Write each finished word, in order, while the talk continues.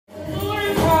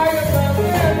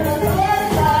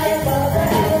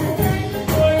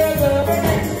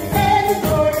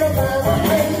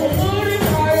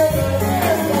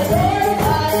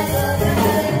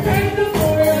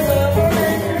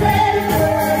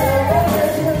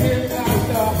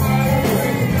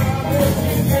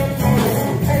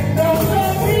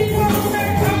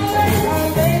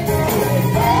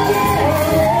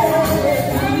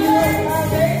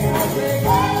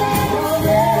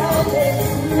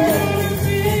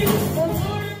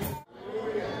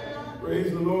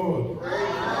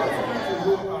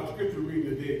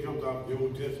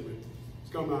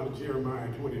come out of Jeremiah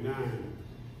 29.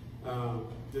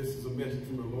 This is a message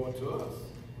from the Lord to us.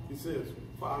 He says,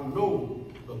 "For I know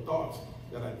the thoughts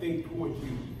that I think toward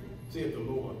you, saith the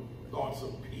Lord, thoughts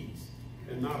of peace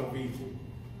and not of evil,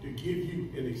 to give you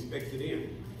an expected end.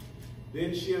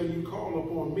 Then shall you call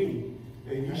upon me,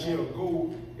 and you shall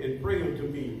go and pray unto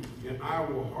me, and I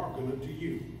will hearken unto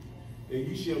you. And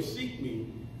you shall seek me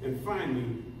and find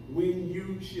me when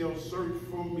you shall search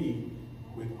for me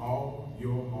with all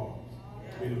your heart."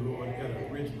 May the Lord add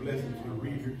a rich blessing to the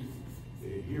readers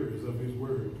and hearers of his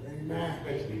word, and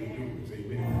especially the doers.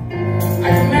 Amen. I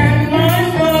command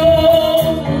my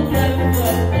soul to bless the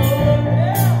Lord.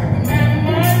 I command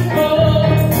my soul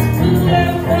to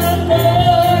bless the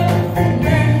Lord. I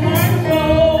command my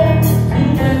soul to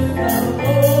bless the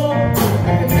Lord.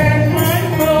 I command my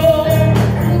soul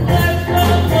to bless the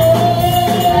Lord.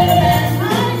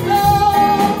 My soul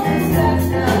to bless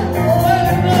the Lord.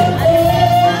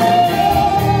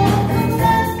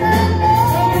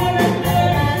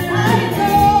 My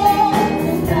soul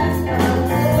to bless the Lord.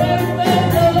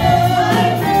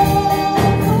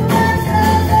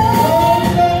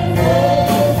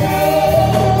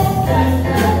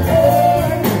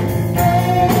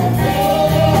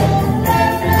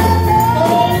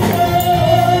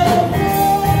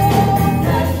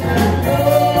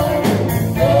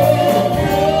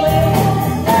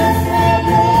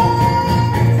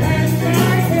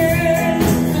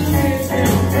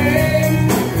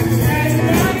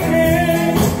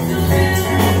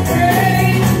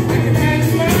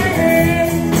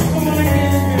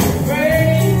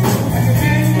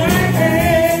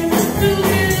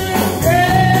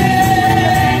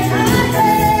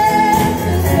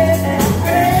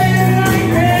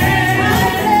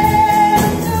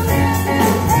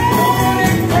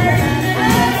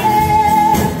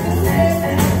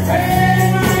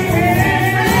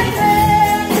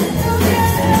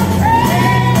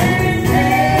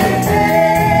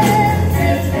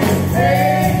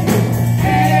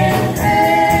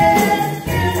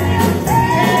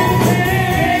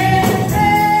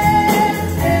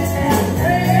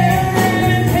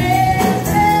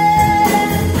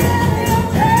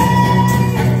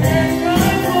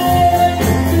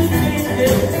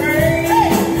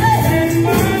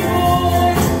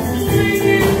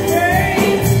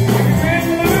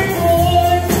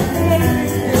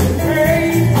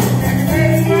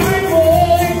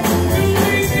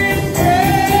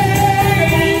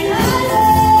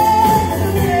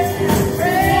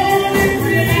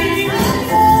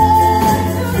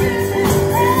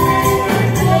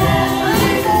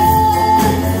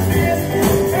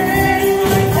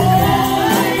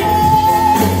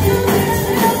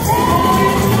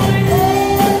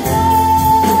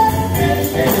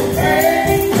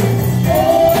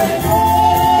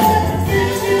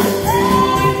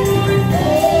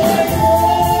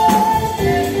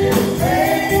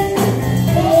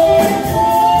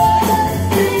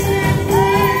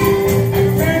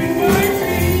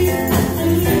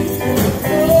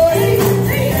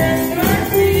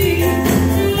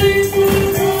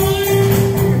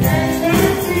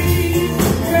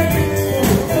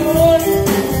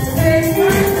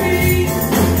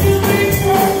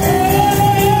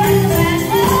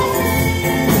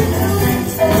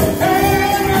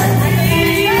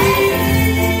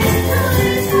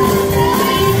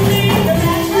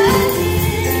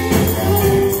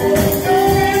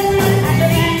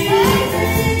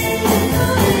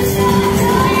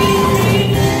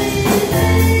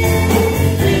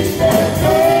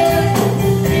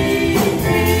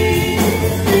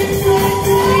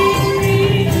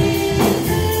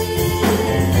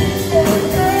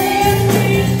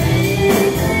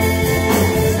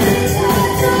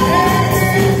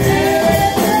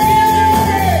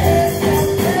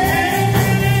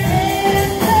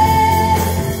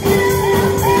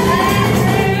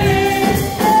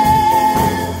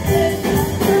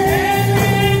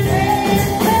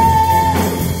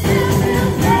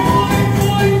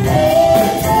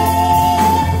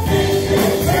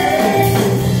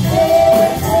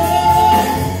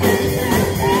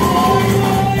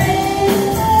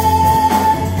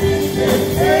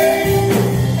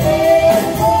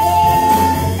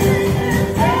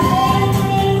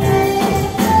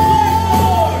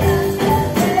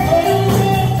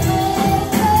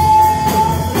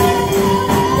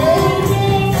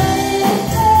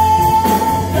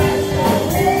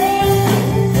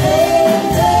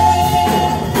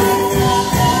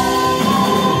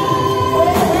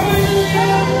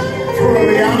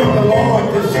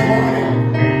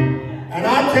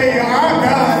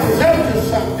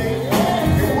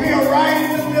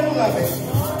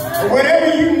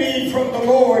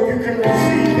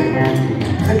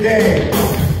 today.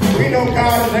 We know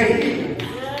God is a healer.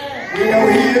 We know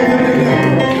He is a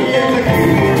deliverer. He is a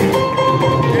keeper.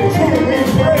 And truly we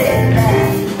praise God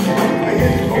for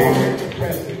His glorious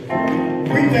presence.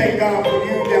 We thank God for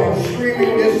you that are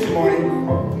streaming this morning.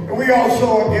 And we also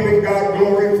are giving God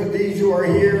glory for these who are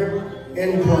here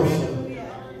in person.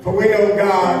 For we know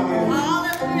God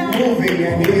is moving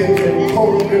and He is in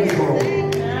total control.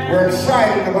 We're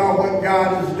excited about what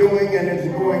God is doing and is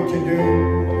going to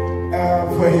do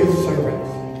for His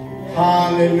servants.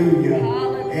 Hallelujah.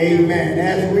 Amen.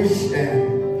 As we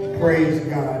stand, praise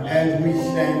God, as we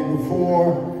stand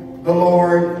before the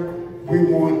Lord, we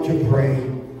want to pray.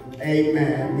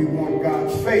 Amen. We want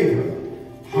God's favor,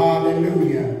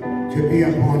 hallelujah, to be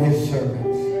upon His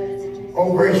servants.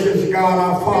 Oh, gracious God,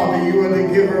 our Father, you are the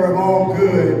giver of all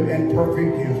good and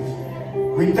perfect gifts.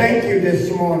 We thank you this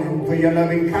morning for your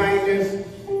loving kindness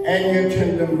and your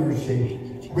tender mercy.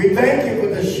 We thank you for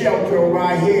the shelter over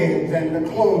our heads and the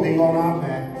clothing on our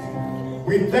backs.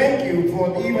 We thank you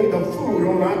for even the food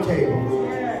on our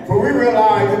tables. For we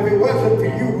realize if it wasn't for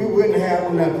you, we wouldn't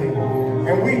have nothing.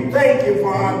 And we thank you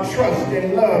for our trust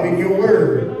and love in your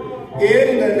word.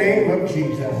 In the name of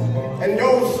Jesus. And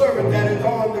those servants that is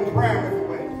on the prayer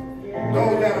request,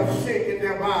 those that are sick in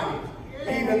their bodies,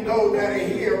 even those that are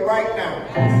here right now,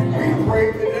 we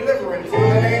pray for deliverance in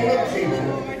the name of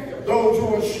Jesus. Those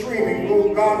who are streaming,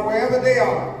 oh God, wherever they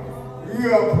are,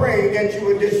 we are praying that you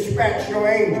would dispatch your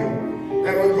angel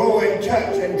that will go and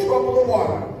touch and trouble the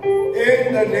water.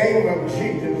 In the name of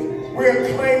Jesus, we're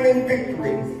claiming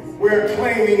victory. We're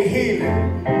claiming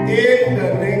healing. In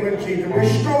the name of Jesus,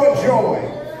 restore joy,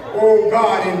 oh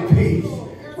God, in peace.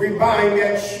 We bind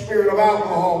that spirit of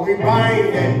alcohol. We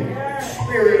bind that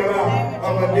spirit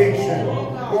of addiction.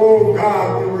 Oh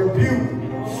God, we rebuke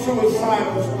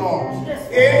suicidal thoughts.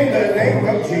 In the name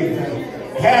of Jesus,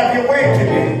 have your way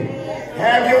today.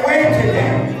 Have your way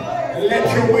today. And let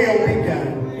your will be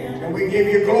done. And we give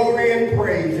you glory and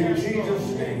praise in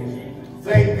Jesus' name.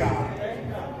 Thank God.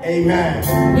 Amen.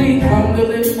 We come to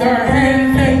lift our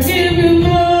hands and give you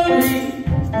glory.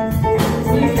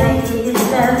 We come to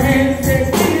lift our hands and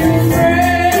give you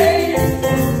praise.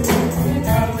 We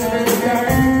come to lift our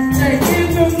hands and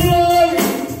give you glory.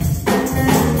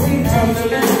 We come to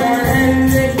lift our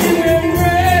hands and give you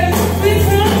praise. We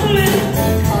come to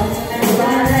lift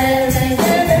our hands and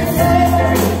give you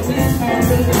glory.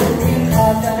 We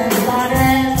come to lift our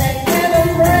hands and give you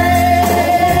praise.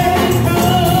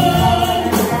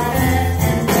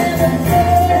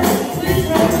 We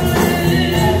come to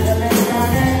lift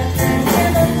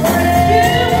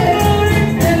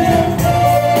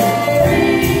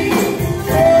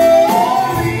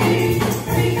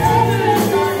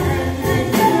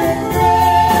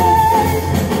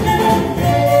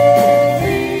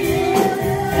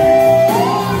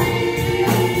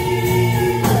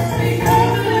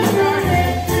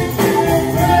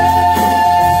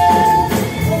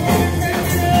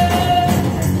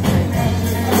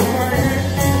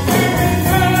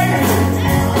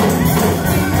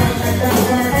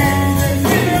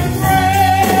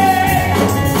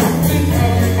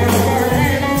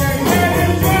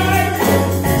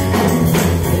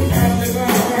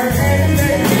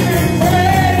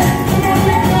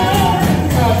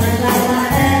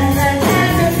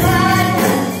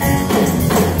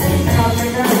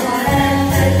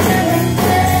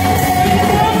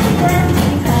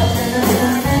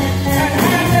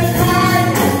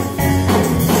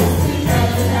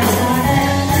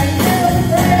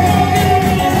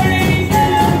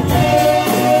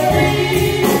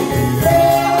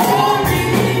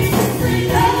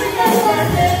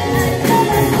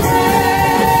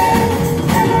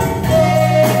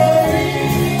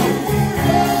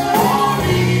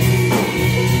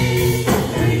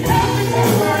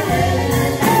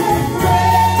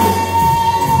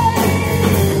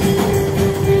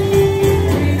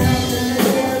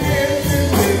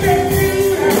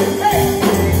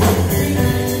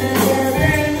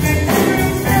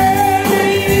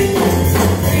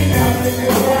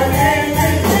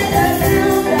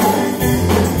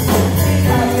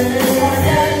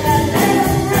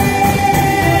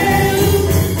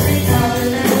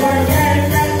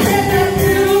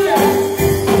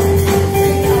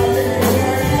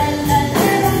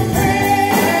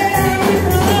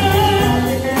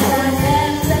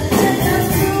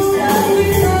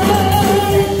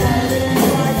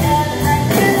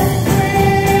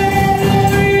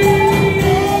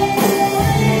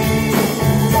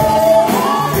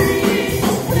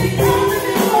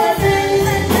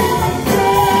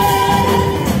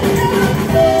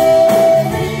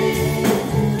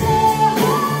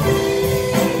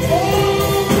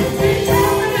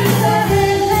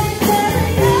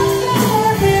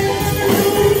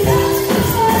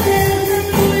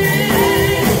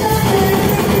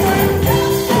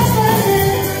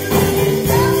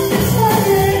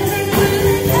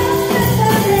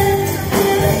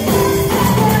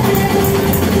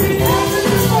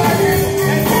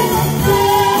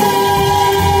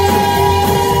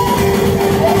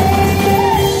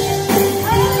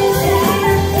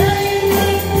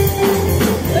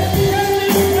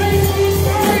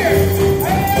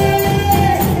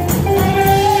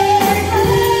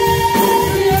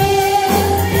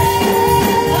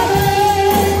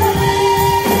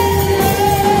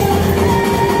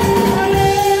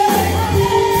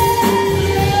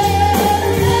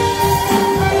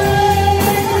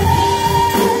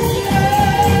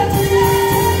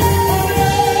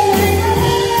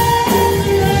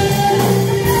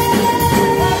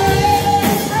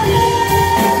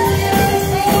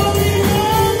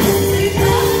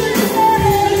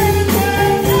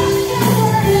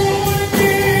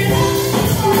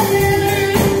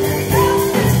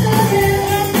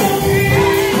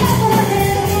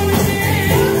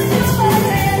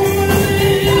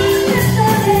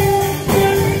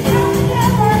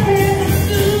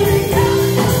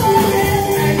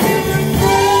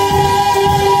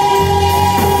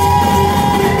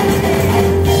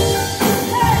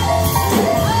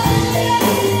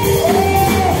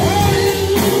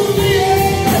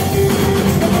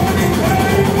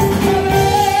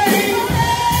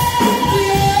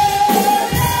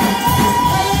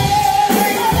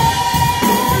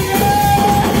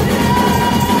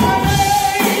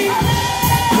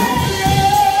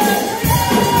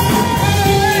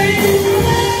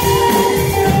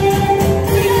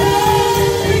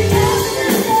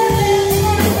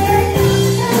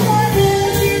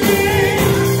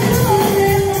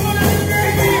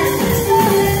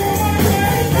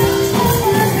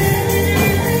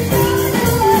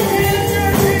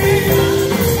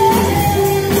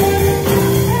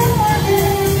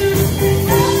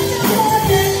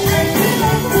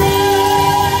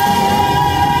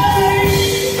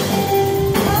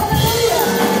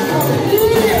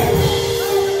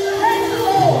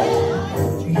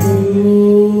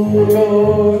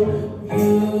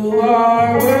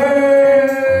are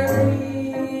worthy,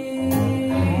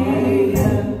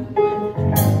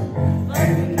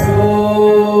 and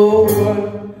no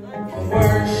one can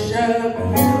worship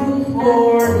you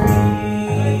for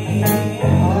me.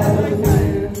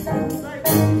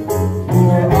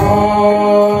 For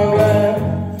all the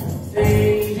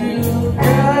things you've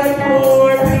done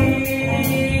for me,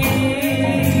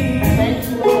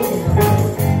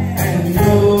 and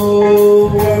no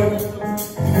one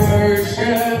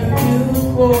worship you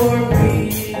for me.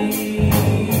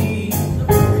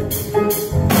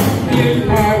 Here's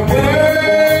my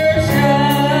worship,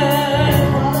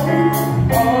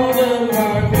 all of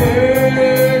my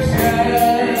worship.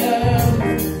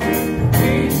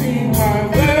 Receive my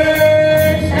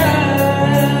worship,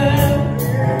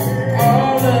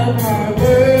 all of my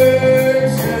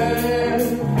worship.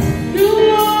 You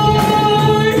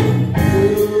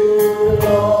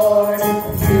Lord,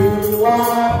 you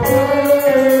are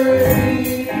worthy.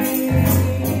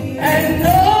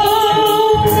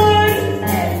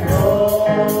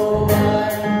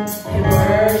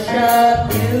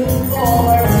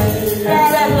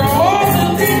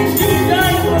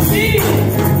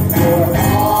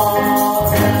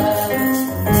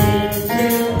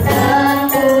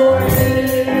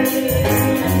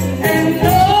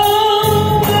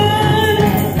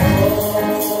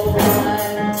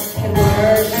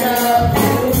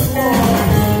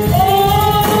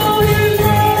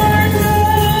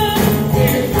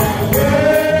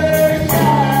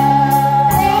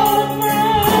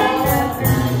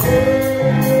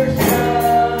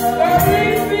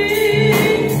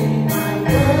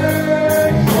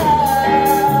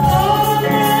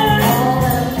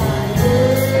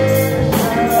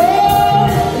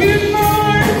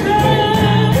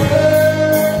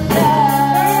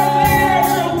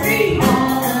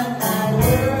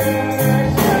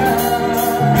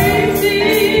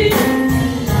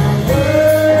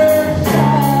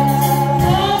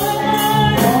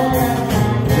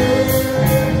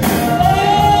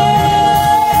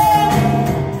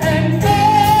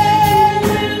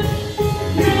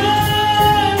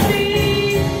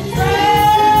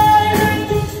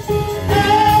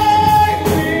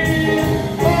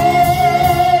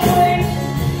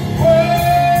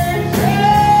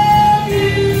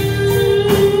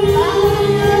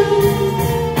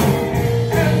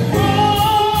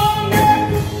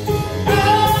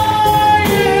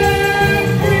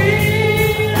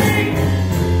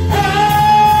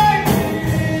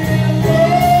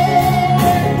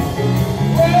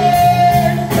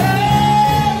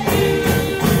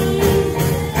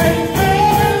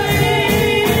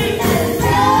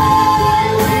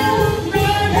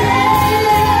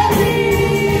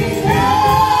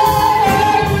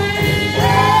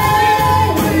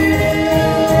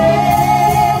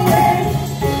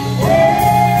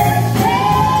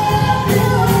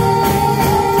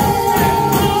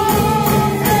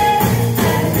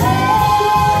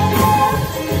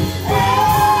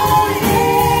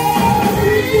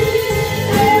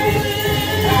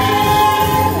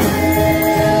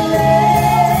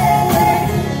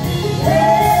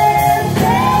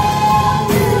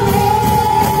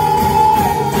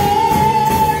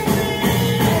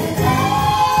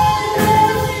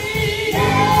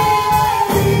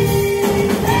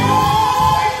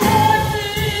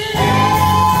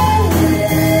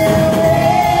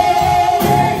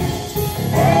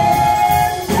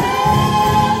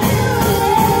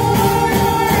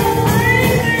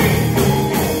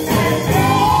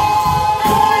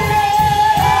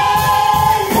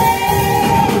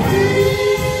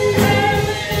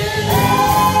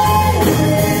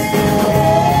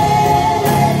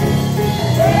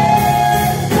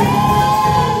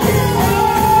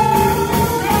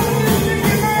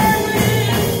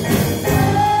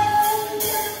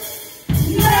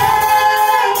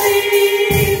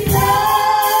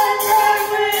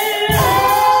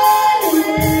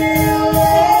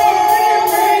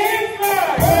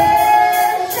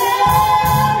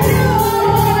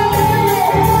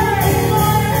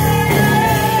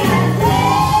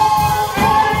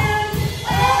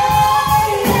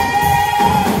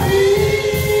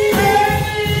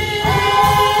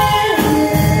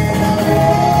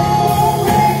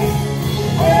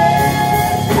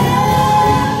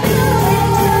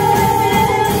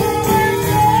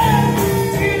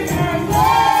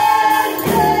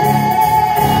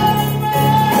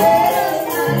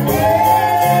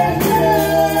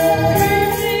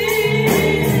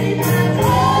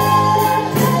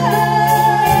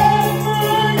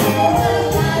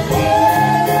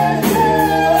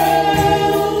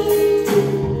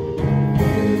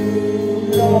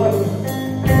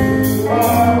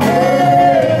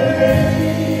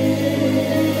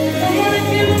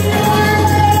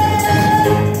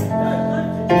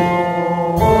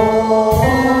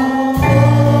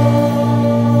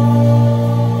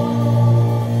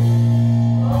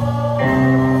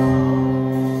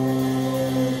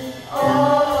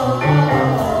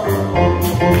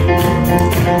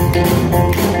 I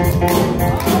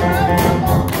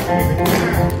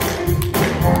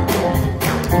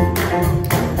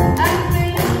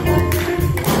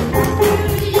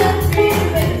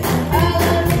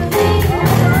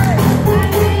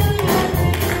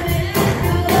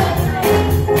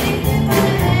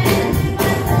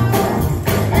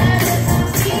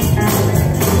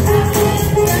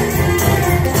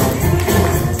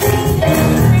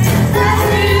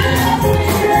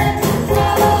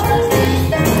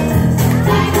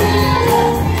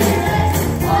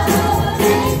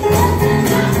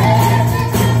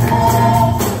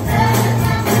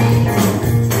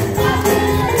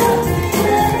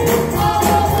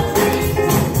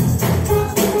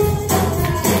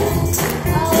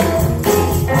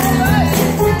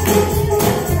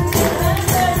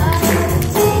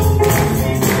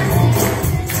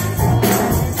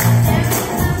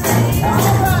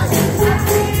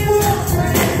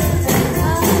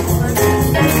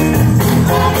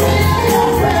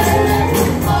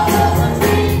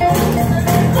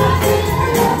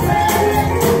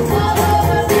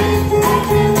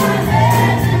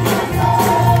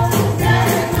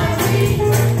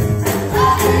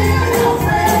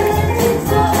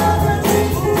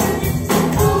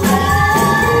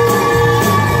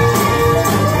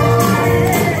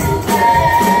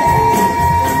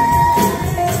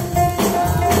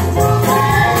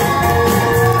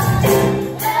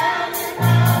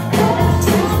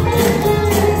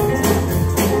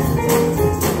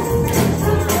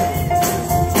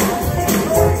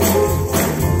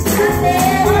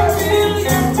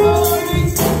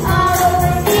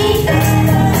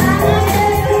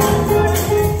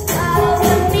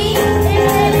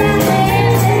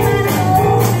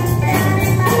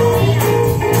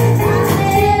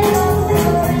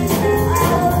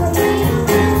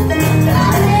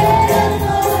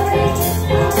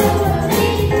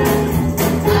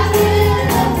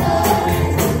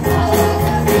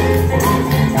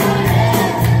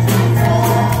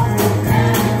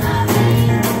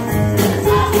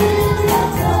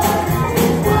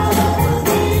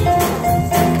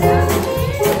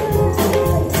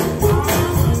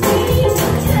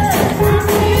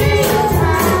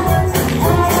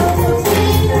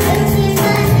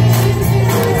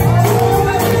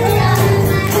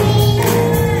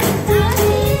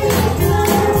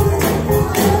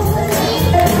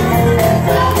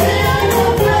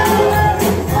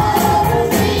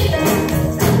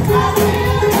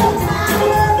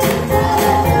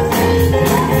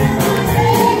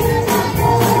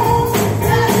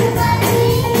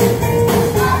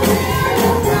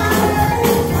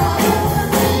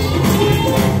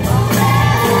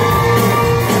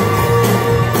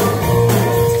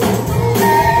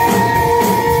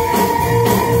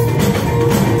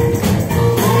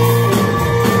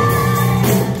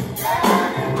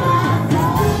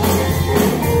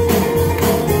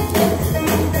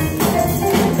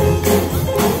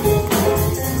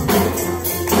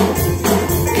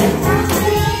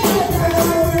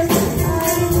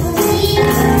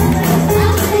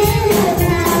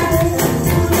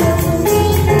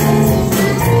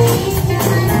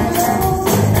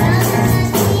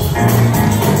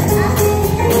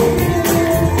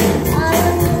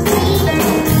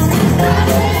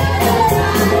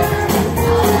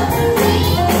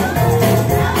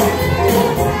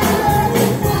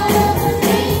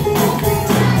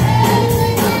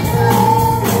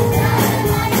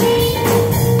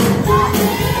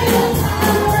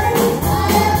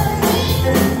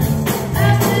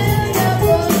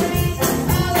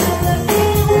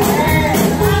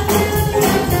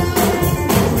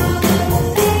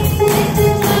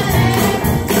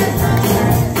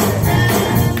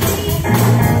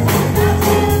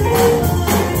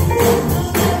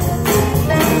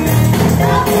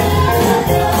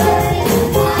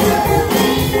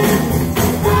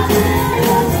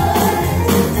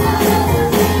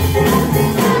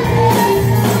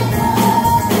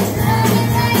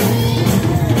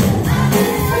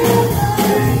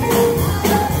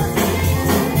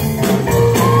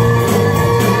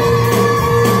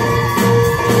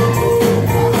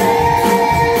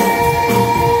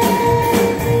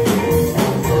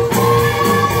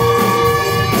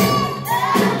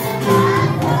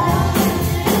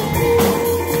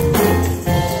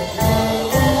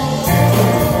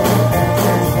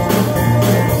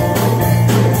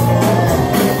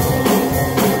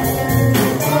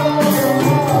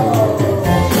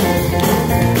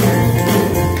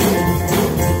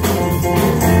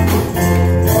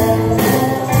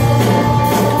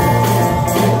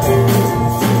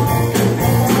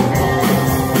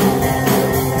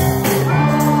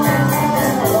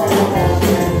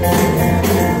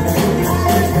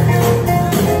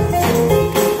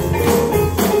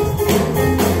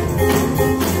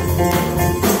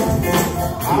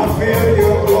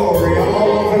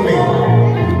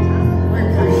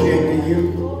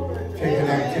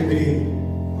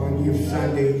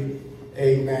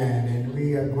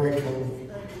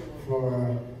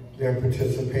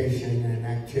participation and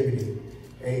activity.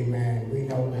 Amen. We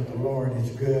know that the Lord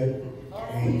is good.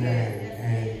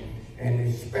 Amen. And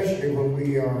especially when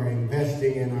we are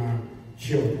investing in our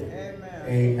children.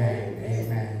 Amen.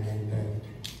 Amen. And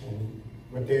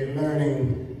what they're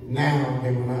learning now,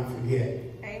 they will not forget.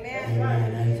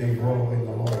 Amen. As they grow in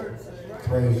the Lord.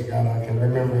 Praise God. I can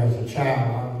remember as a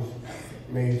child, I was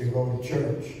made to go to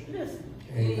church.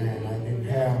 Amen. I didn't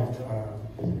have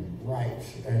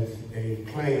rights as they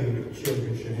claim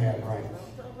children should have rights.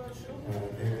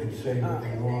 They can say what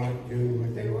they want, do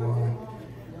what they want,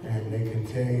 and they can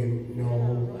say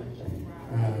no.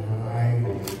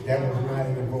 That was not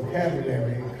in the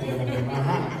vocabulary coming up in my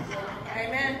house.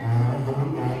 Amen.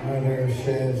 My mother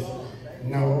says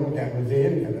no, that was the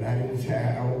end of it. I didn't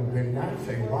say, I would not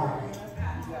say why.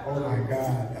 Oh my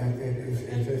God,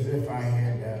 it's as if I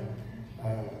had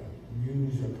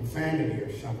used a profanity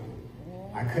or something.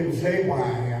 I couldn't say why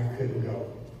I couldn't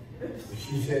go.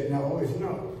 She said no, it's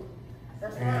no.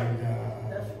 And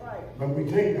but we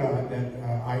thank God that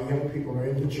our young people are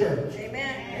in the church.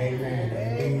 Amen.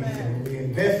 And we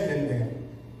invest in them.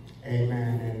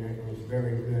 Amen. And it was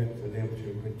very good for them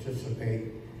to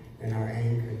participate in our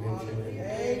AIM convention.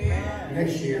 And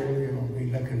next year we'll be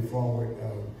looking forward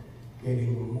to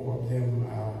getting more of them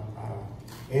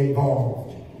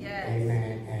involved.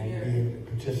 Amen. And be able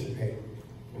to participate.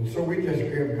 And so we just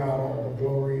give God all the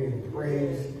glory and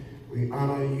praise. We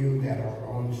honor you that are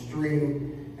on the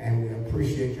stream, and we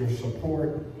appreciate your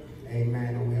support.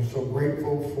 Amen. And we are so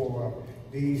grateful for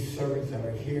these servants that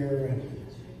are here. And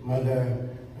Mother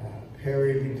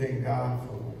Perry, we thank God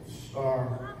for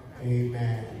Star.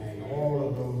 Amen. And all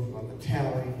of those, Mother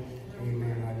Tally.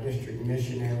 Amen. Our district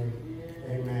missionary.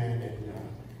 Amen. And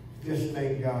just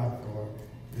thank God for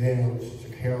them, Sister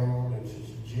Carol and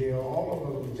Sister Jill, all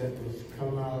of those that was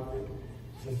come out.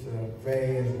 Sister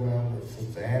Faye as well, and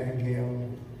Sister Abigail,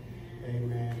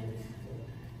 amen.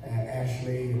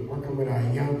 Ashley, working with our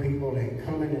young people and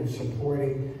coming and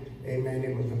supporting, amen.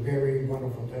 It was a very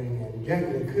wonderful thing, and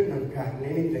definitely couldn't have gotten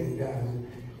anything done,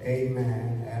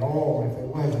 amen, at all if it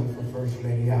wasn't for First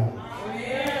Lady Oggs.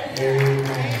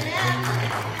 Amen.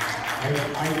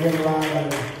 I get a lot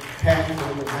of pats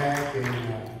on the back,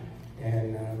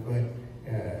 but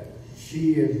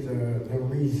she is the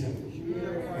reason.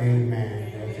 Amen.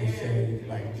 As they say,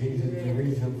 like Jesus is the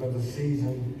reason for the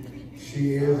season.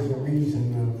 She is the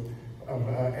reason of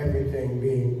everything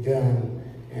being done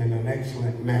in an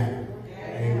excellent manner.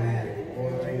 Amen.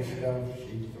 Ordering stuff,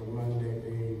 she's the one that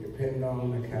they depend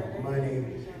on to count money.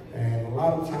 And a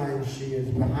lot of times she is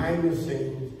behind the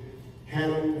scenes,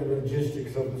 handling the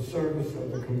logistics of the service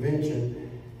of the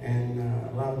convention. And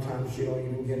a lot of times she don't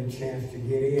even get a chance to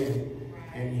get in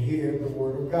and hear the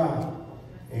word of God.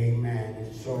 Amen.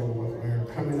 And so we're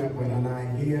coming up with an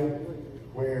idea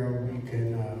where we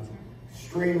can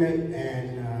stream it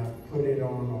and put it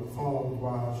on a phone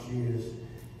while she is,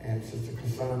 and Sister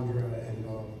Cassandra and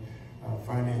the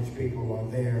finance people are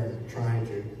there trying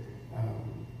to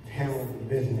handle the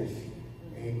business.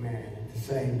 Amen. At the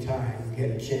same time,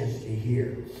 get a chance to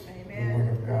hear the word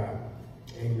of God.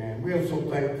 Amen. We are so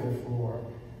thankful for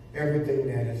everything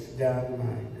that is done.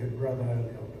 My good brother,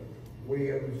 Elder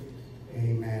Williams,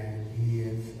 amen. He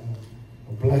is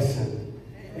a blessing,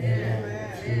 amen,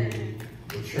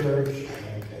 to the church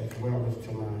as well as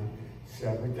to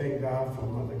myself. We thank God for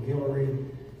Mother Guillory,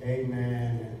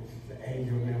 amen, and Sister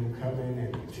Angel and them coming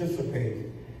and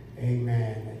participating,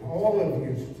 amen. And all of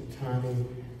you, Sister Tani,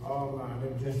 oh my,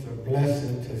 it's just a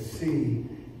blessing to see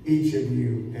each of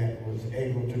you that was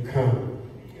able to come,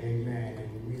 amen. And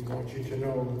we want you to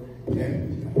know that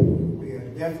we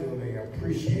definitely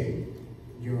appreciate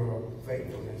your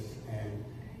faithfulness and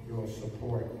your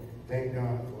support. Thank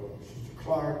God for Sister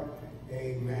Clark.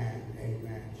 Amen.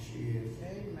 Amen. She is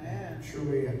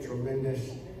truly a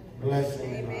tremendous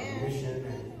blessing in our mission.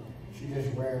 And she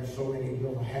just wears so many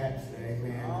little hats.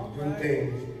 Amen. Do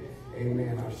things.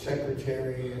 Amen. Our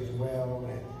secretary as well.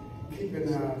 And keeping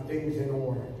things in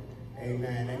order.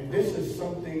 Amen. And this is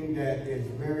something that is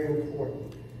very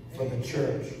important for the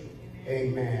church.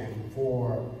 Amen.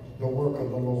 For the work of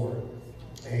the Lord.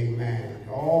 Amen.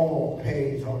 All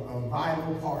plays a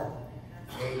vital part.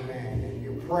 Amen. And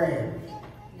your prayers.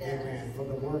 Amen. For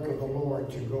the work of the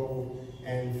Lord to go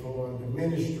and for the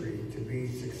ministry to be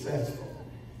successful.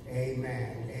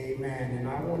 Amen. Amen. And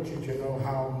I want you to know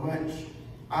how much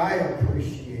I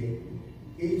appreciate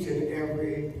each and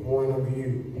every one of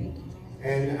you.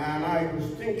 And I was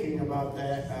thinking about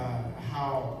that,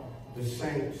 how the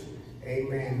saints,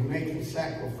 amen, making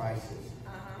sacrifices.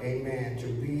 Amen. To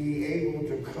be able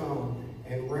to come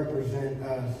and represent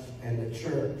us and the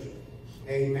church.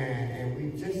 Amen. And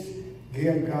we just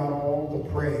give God all the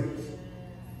praise.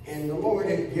 And the Lord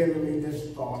had given me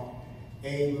this thought,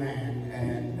 amen,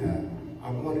 and I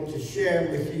wanted to share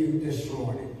with you this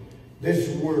morning this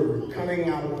word coming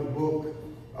out of the book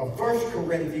of 1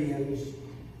 Corinthians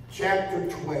chapter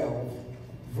 12,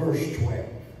 verse 12.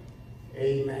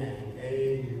 Amen,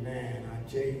 amen. I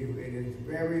tell you, it is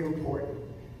very important,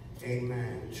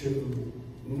 amen, to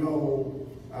know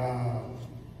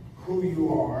who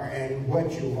you are and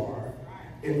what you are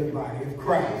in the body of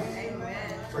Christ. Amen.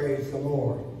 Praise the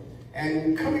Lord.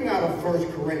 And coming out of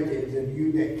 1 Corinthians, if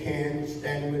you that can,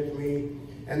 stand with me.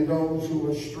 And those who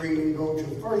are streaming, go to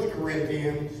 1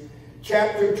 Corinthians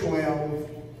chapter 12,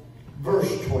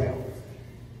 verse 12.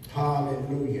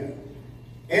 Hallelujah.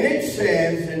 And it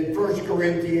says in 1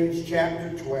 Corinthians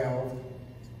chapter 12,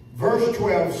 verse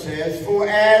 12 says, for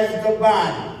as the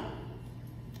body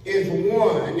is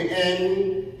one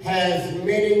and has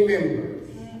many members,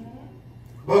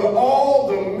 but all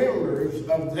the members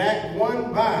of that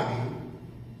one body,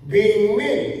 being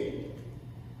many,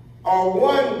 are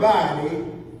one body,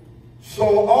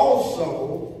 so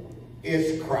also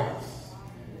is Christ.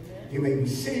 You may be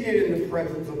seated in the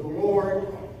presence of the Lord.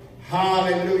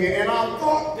 Hallelujah. And I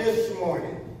thought this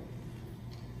morning,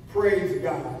 praise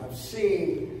God, of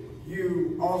seeing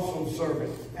you awesome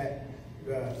servants that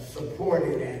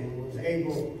supported and was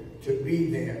able to be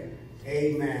there.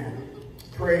 Amen.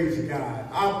 Praise God.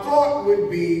 Our thought would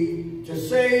be to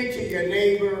say to your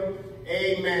neighbor,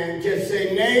 amen. Just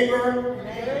say, neighbor,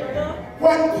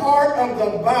 what part of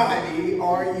the body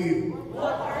are you?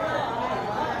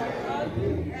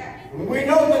 We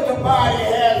know that the body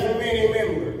has many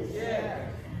members.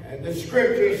 And the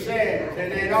scripture says,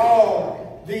 and that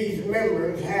all these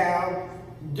members have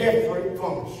different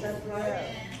functions.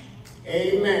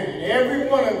 Amen. Every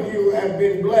one of you have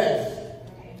been blessed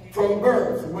from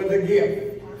birth with a gift.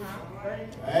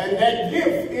 And that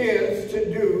gift is to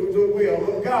do the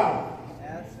will of God.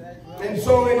 And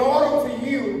so in order for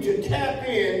you to tap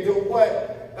into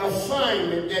what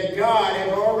assignment that God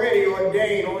has already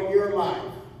ordained on your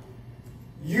life,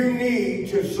 you need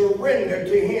to surrender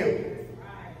to Him.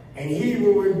 And He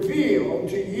will reveal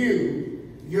to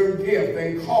you your gift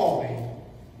and calling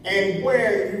and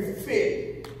where you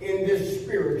fit in this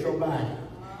spiritual body.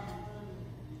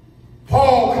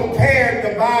 Paul compared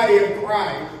the body of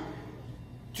Christ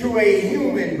to a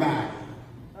human body.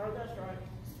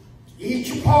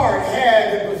 Each part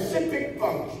has a specific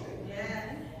function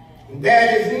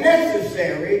that is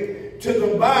necessary to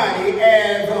the body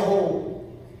as a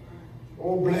whole.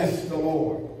 Oh, bless the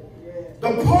Lord.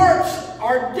 The parts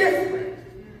are different,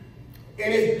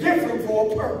 and it's different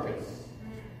for a purpose.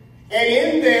 And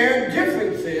in their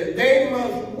differences, they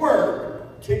must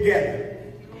work together.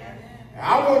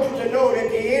 I want you to know that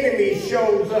the enemy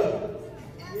shows up.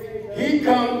 He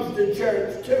comes to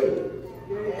church too.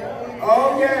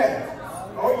 Oh, yes.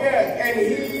 Oh, yes. And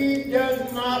he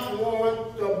does not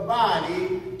want the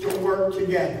body to work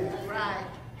together. Right.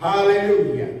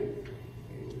 Hallelujah.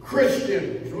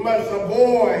 Christians must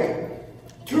avoid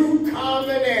two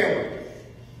common errors.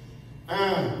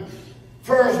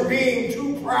 First, being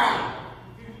too proud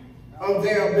of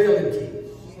their abilities.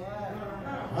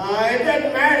 It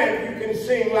doesn't matter if you can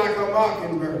sing like a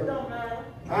mockingbird.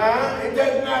 It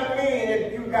does not mean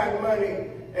if you got money,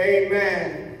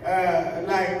 amen,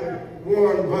 like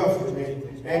Warren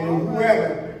Buffett and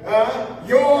whoever.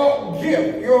 Your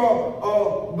gift,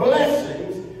 your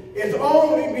blessings is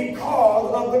only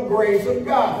because of the grace of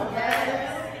God.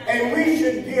 And we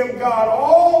should give God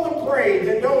all the praise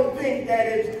and don't think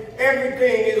that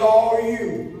everything is all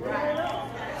you.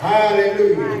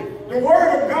 Hallelujah. The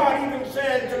Word of God even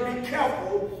says to be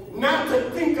careful not to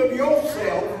think of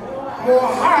yourself more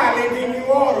highly than you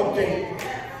ought to think.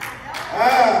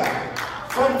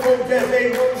 Some folks just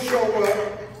they won't show up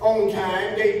on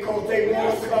time because they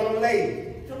want to come late.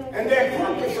 And their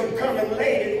purpose of coming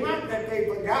late is not that they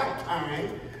forgot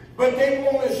time, but they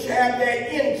want to have their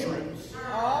entrance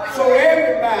so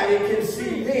everybody can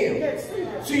see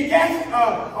them. See, that's a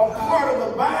part of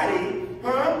the body,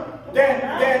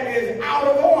 that is out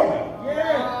of order.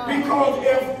 Because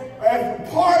if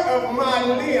part of my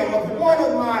limb, if one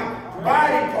of my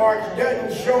body parts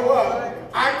doesn't show up,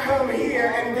 I come here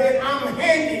and then I'm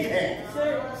handicapped.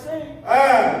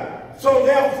 So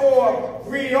therefore,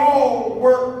 we all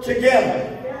work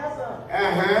together.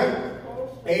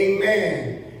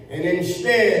 Amen. And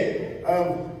instead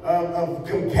of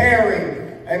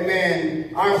comparing,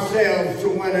 amen, ourselves to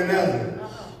one another,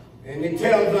 and it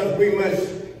tells us we must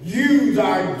use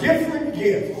our different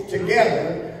gifts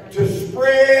together to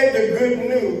spread the good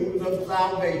news of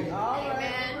salvation.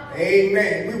 Amen.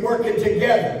 Amen. We're working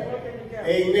together.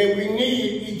 Amen. We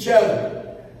need each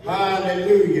other.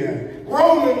 Hallelujah.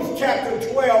 Romans chapter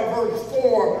 12, verse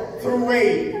 4 through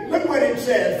 8. Look what it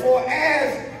says. For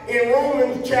as in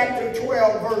Romans chapter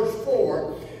 12, verse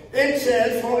 4, it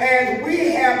says, for as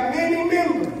we have many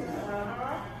members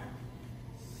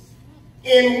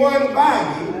in one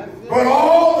body, but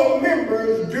all the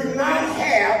members do not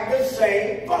have the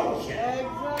same function.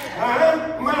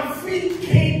 My feet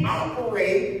can't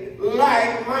operate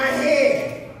like my head.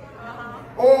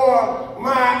 Or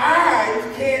my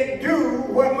eyes can't do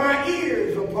what my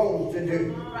ears are supposed to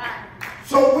do.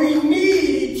 So we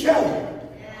need each other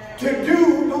to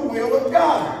do the will of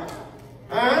God.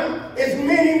 It's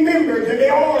many members and they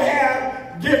all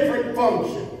have different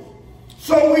functions.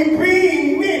 So we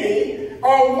being many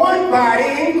are one body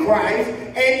in Christ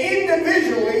and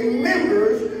individually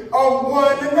members of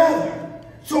one another.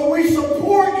 So we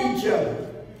support each other.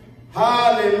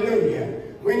 Hallelujah.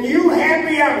 When you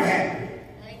happy, I'm happy.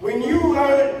 When you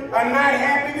are not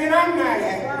happy, then I'm not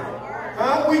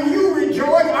happy. When you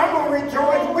rejoice, I'm going to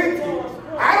rejoice with you.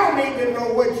 I don't need to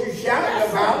know what you're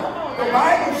shouting about. The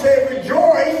Bible says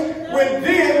rejoice with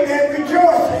them that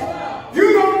rejoice.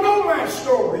 You don't know my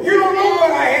story. You don't know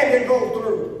what I had to go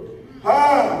through.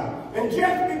 And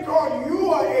just because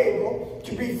you are able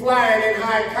to be flying in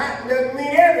high cotton doesn't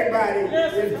mean everybody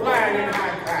is flying in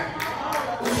high cotton.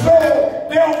 So,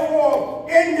 therefore,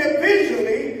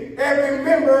 individually, every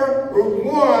member is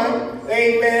one,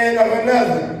 amen, of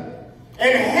another.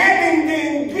 And having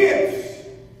then gifts,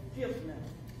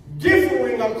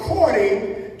 differing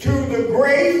according to the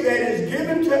grace that is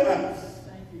given to us.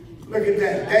 Look at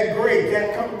that. That grace,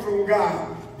 that comes from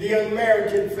God. The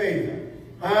unmerited favor.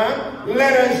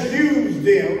 Let us use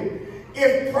them.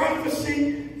 If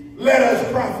prophecy, let us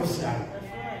prophesy.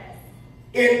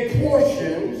 In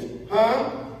portions,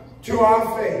 to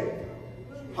our faith.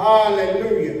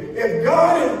 Hallelujah. If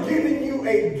God has given you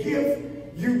a gift,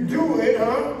 you do it,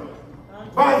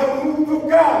 by the move of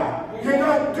God. You're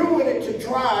not doing it to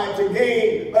try to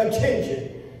gain attention.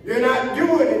 You're not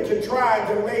doing it to try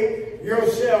to make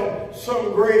yourself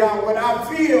some great outward. I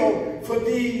feel for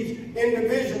these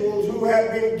individuals who have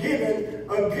been given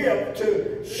a gift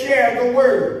to share the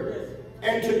word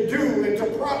and to do and to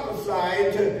prophesy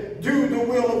and to do the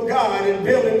will of God and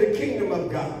building the kingdom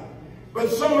of God. But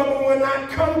some of them will not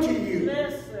come to you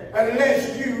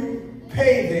unless you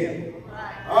pay them.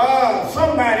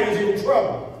 Somebody's in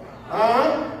trouble.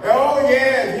 Oh,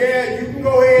 yeah, you can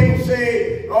go ahead and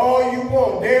say all you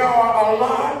want. There are a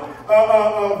lot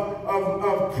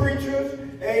of preachers,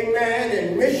 amen,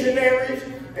 and missionaries,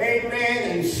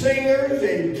 amen, and singers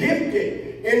and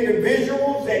gifted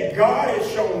individuals that God has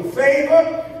shown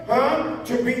favor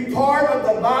to be part of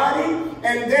the body,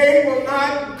 and they will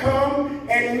not come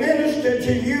and minister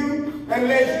to you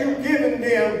unless you've given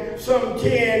them some $10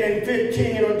 and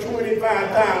 $15 or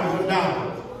 $25,000.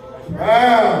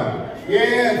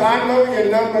 Yes, I know your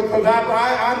number because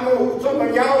I know who some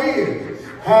of y'all is.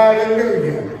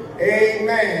 Hallelujah.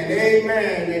 Amen.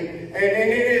 Amen. And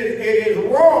it is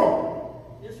wrong.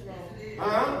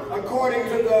 According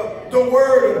to the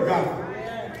word of God,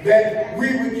 that we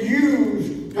would use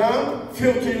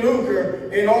filthy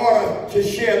lucre in order to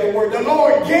share the word. The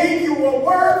Lord gave you a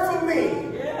word for me.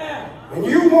 And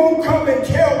you won't come and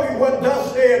tell me what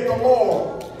thus saith the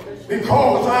Lord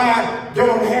because I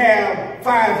don't have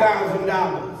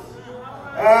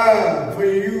 $5,000 for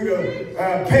you to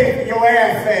pay for your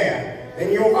airfare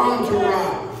and your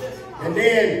entourage. And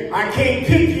then I can't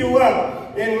pick you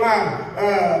up in my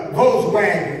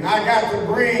Volkswagen. I got to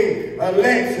bring a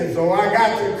Lexus, or I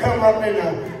got to come up in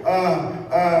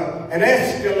an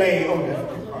Escalade.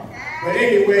 But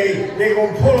anyway, they're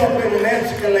going to pull up in an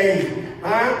Escalade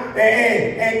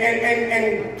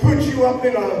and put you up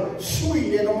in a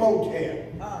suite in a motel.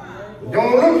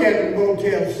 Don't look at the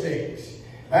Motel 6.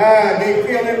 They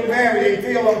feel embarrassed. They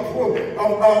feel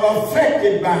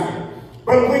affected by it.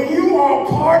 But when you are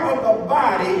part of the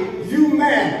body, you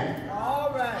matter.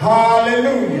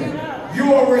 Hallelujah.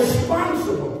 You are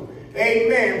responsible,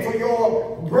 amen, for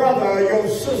your brother or your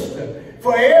sister.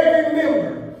 For every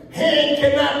member, hand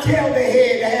cannot tell the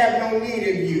head to have no need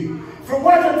of you. If it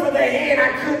wasn't for the hand,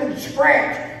 I couldn't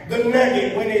scratch the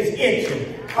nugget when it's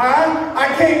itching.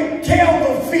 I can't tell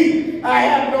the feet I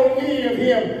have no need of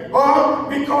him.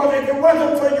 Because if it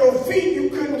wasn't for your feet, you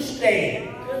couldn't stand.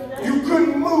 You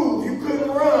couldn't move. You couldn't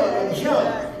run or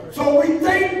jump. So we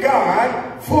thank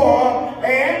God for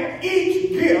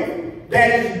each gift that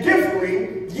is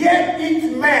differing, yet each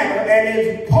matter and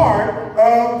is part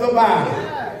of the body.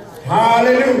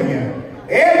 Hallelujah.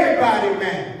 Everybody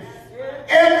matters.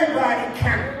 Everybody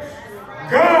counts.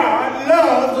 God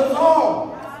loves us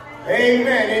all.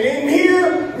 Amen. And in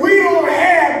here, we don't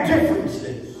have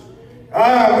differences.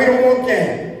 We don't want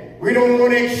that. We don't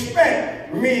want to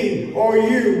expect me or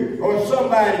you or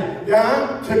somebody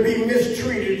to be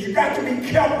mistreated. You got to be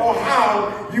careful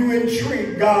how you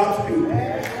entreat God's people.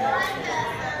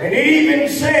 And it even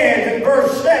says in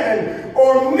verse 7,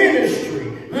 or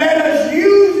ministry. Let us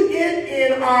use it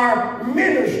in our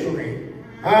ministry.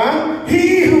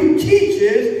 He who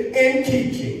teaches in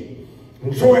teaching.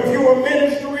 And so if you are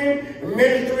ministering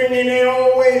and ain't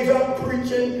always up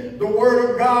preaching the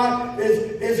word of God,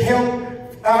 is help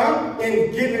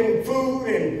in giving food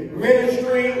and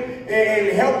ministering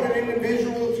and helping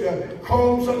individuals to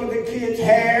comb some of the kids'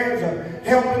 hairs, or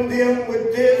helping them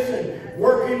with this and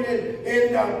working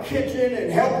in the kitchen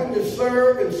and helping to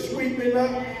serve and sweeping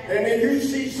up, and then you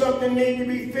see something need to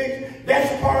be fixed,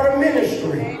 that's part of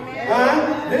ministry.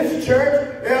 This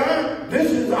church,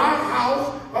 this is our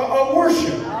house of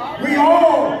worship. We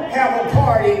all have a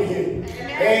part in here.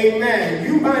 Amen.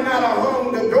 You might not have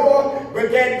hung the door,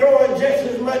 but that door is just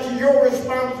as much your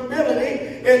responsibility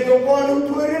as the one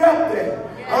who put it up there.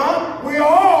 We're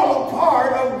all a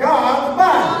part of God's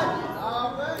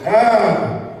body.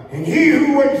 And he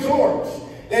who exhorts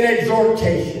in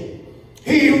exhortation,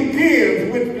 he who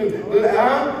gives with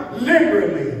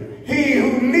liberally, he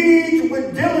who leads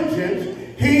with diligence,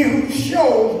 he who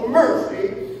shows mercy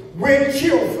with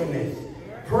cheerfulness.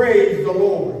 Praise the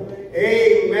Lord.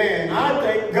 Amen. I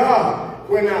thank God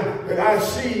when I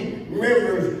see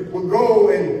members will go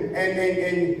and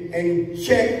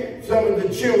check some of the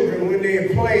children when they're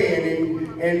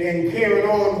playing and carrying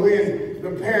on when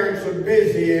the parents are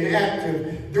busy and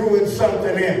active doing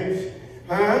something else.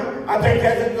 I think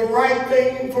that is the right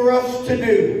thing for us to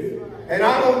do. And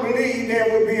I don't believe there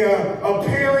would be a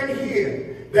parent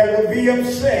here that would be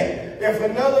upset if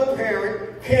another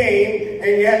parent came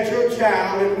and got your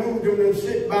child and moved them to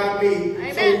sit by me.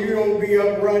 Amen. So you don't be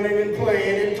up running and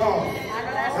playing and talking.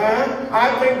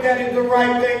 I think that is the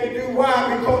right thing to do.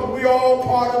 Why? Because we're all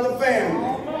part of the family.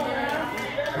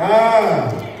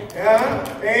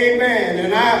 Amen.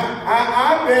 And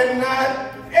I better not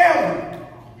ever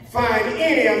find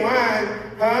any of mine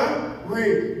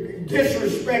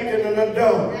disrespecting an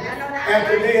adult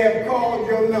after they have called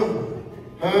your number.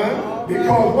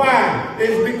 Because why?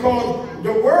 It's because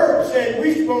the word said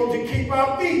we're supposed to keep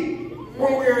our feet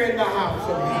when we're in the house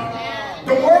of God.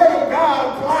 The word of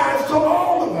God applies to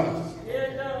all of us.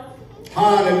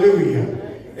 Hallelujah.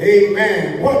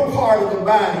 Amen. What part of the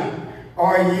body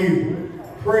are you?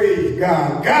 Praise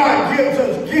God. God gives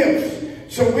us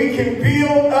gifts so we can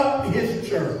build up his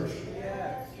church.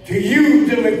 To use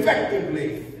them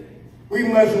effectively, we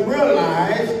must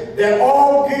realize that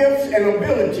all gifts and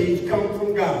abilities come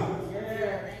from God.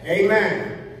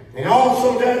 Amen. And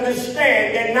also to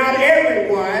understand that not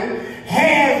everyone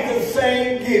has the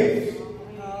same gifts.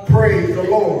 Praise the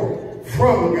Lord.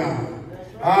 From God.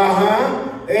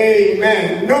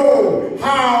 Amen. Know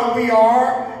how we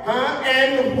are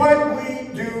and what we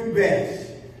do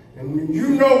best. And when you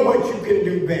know what you can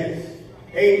do best,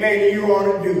 amen, you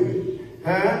ought to do it.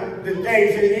 The things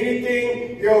that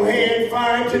anything your hand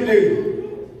find to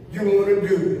do, you want to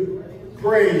do it.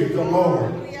 Praise the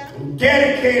Lord. And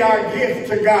dedicate our gifts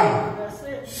to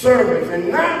God, service, and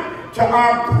not to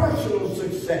our personal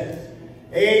success.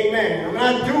 Amen. I'm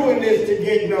not doing this to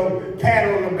get no pat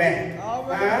on the back.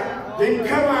 Then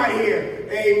come out here,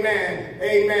 amen,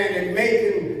 and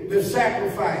making the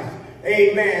sacrifice,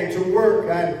 amen, to work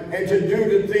and to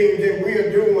do the things that we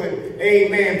are doing,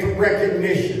 amen, for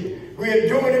recognition. We are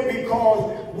doing it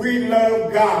because we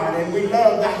love God and we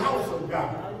love the house of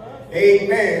God.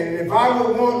 Amen. If I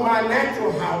would want my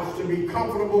natural house to be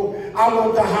comfortable, I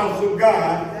want the house of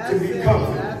God to be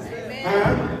comfortable.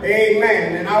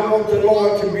 Amen. And I want the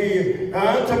Lord to be,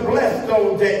 to bless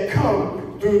those that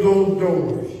come through those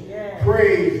doors.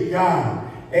 Praise God.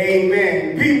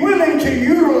 Amen. Be willing to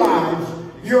utilize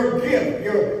your gift,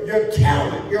 your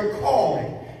talent, your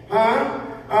calling.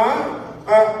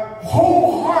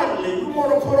 Wholeheartedly. We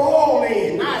want to put all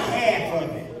in, not half of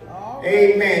it.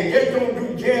 Amen. Just don't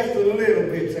do just a little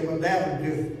bit. Say, well, that would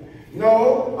do.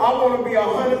 No, I want to be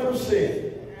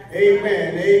 100%.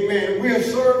 Amen. Amen. We are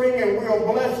serving and we are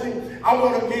blessing. I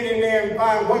want to get in there and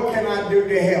find what can I do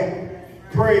to help.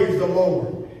 Praise the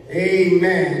Lord.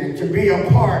 Amen. To be a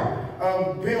part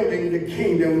of building the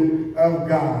kingdom of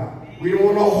God. We don't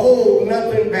want to hold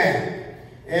nothing back.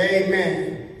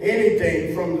 Amen.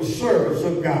 Anything from the service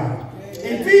of God.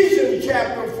 Ephesians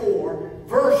chapter 4,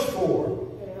 verse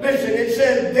 4. Listen, it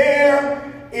says,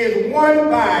 there is one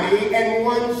body and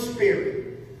one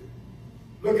spirit.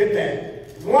 Look at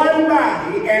that. One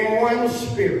body and one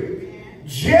spirit.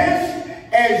 Just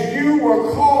as you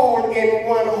were called in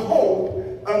one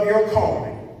hope of your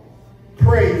calling.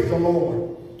 Praise the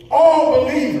Lord. All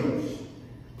believers,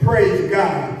 praise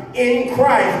God, in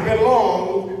Christ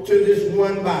belong to this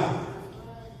one body.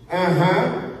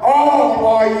 All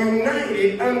are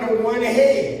united under one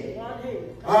head.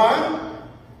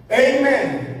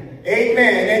 Amen.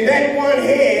 Amen. And that one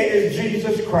head is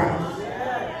Jesus Christ.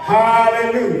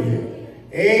 Hallelujah.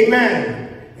 Amen.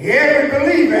 Every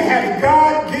believer has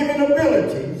God-given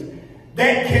abilities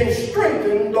that can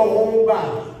strengthen the whole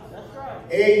body.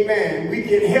 Amen. We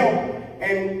can help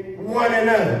and one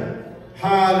another.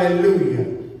 Hallelujah.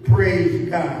 Praise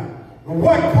God.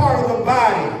 What part of the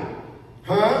body?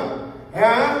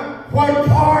 What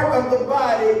part of the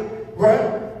body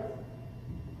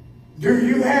do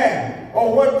you have?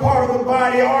 Or what part of the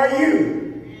body are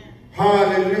you?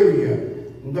 Hallelujah.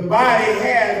 The body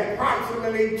has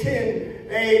approximately 10,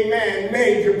 amen,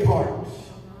 major parts.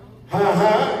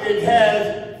 It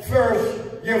has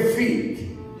first your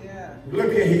feet.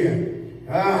 Look at here.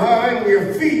 And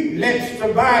your feet lets the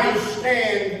body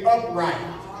stand upright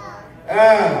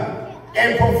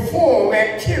and perform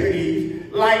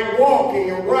activities like walking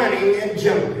and running and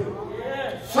jumping.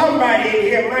 Somebody in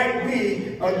here might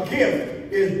be a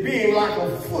gift is being like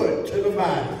a foot to the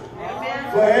body.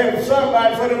 For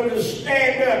them to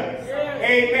stand up,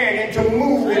 amen, and to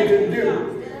move and to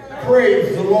do.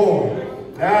 Praise the Lord.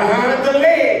 The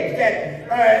legs,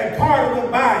 that part of the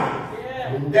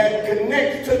body that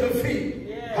connects to the feet.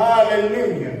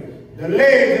 Hallelujah. The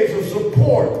leg is to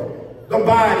support the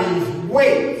body's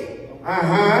weight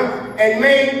and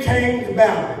maintains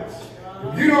balance.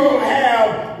 If you don't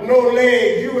have no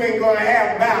legs, you ain't going to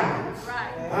have balance.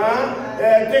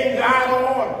 Things are out of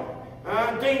order.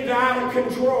 Things are out of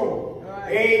control.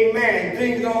 Amen.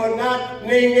 Things are not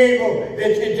being able,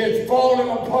 it's just falling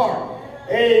apart.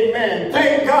 Amen.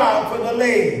 Thank God for the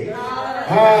legs.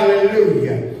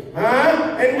 Hallelujah.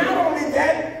 And not only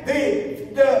that,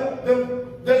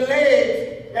 the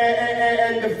legs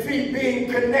and the feet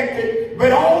being connected,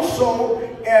 but also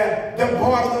the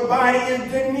part of the body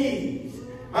is the knees.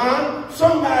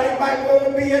 Somebody might want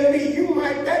to be a knee.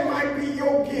 That might be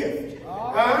your gift.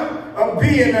 Of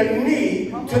being a knee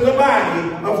to the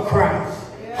body of Christ.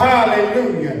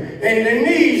 Hallelujah. And the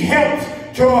knees helps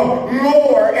to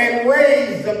lower and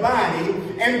raise the body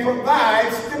and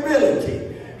provide stability.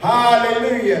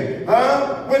 Hallelujah.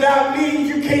 Without knees,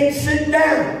 you can't sit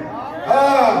down.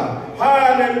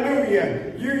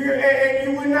 Hallelujah.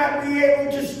 You will not be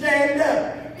able to stand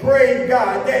up. Praise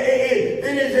God. It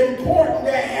is important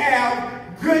to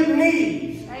have good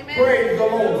knees. Amen. Praise the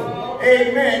Lord.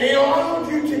 Amen. It allows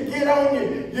you to get on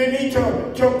you need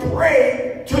to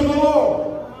pray to the Lord.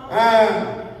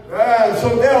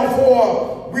 So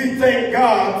therefore, we thank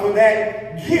God for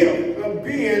that gift of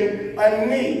being a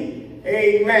knee.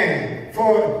 Amen.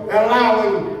 For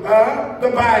allowing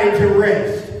the body to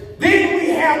rest. Then we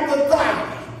have the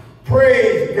thigh.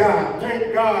 Praise God.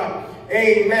 Thank God.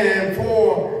 Amen.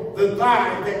 For the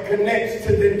thigh that connects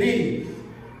to the knees.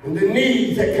 And the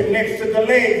knees that connects to the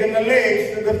legs. And the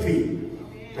legs to the feet.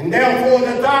 And therefore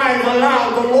the thighs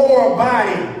allow the lower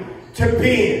body to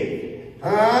bend.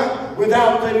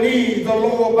 Without the knees, the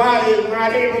lower body is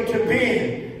not able to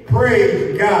bend.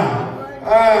 Praise God.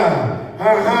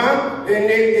 And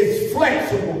it is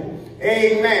flexible.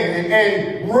 Amen.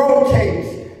 And rotates.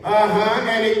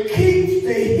 And it keeps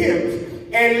the hips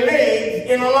and legs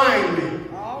in alignment.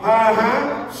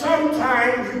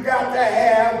 Sometimes you got to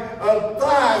have a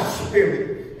thigh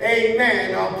spirit.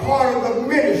 Amen. A part of the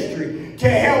ministry to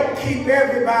help keep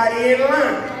everybody in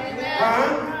line.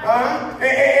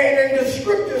 And the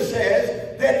scripture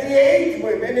says that the aged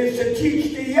women is to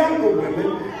teach the younger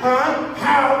women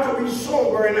how to be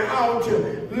sober and how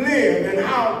to live and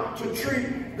how to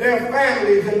treat their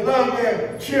families and love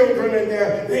their children and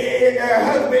their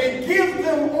husband. It gives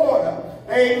them order.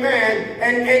 Amen.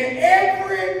 And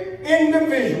every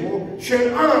individual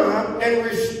should honor and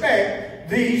respect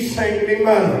these saintly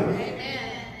mothers.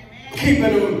 Amen. Keeping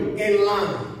them in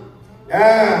line.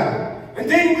 And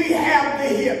then we have the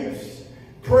hips.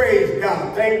 Praise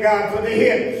God. Thank God for the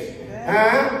hips.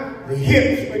 The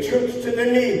hips which hooks to the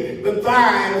knee. The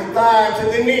thigh to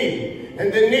the knee.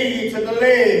 And the knee to the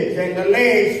legs. And the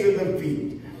legs to the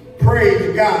feet.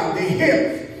 Praise God. The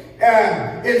hips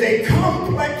is a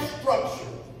complex structure.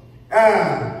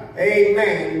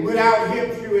 Amen. Without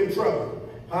hips, you're in trouble.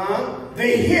 The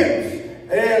hips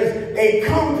is a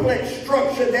complex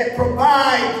structure that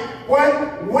provides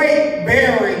what? Weight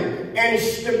bearing and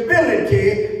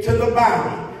stability to the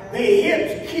body. The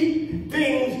hips keep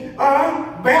things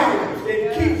balanced.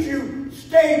 It keeps you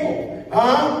stable.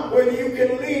 Whether you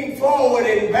can lean forward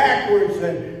backwards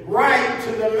and right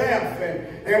to the left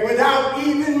and without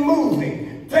even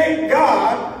moving. Thank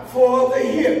God for the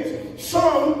hips.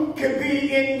 Some can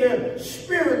be in the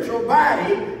spiritual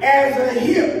body as a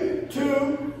hip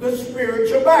to the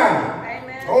spiritual body.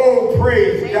 Amen. Oh,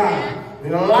 praise Amen. God.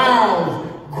 It allows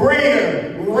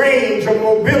greater range of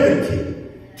mobility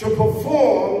to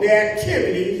perform the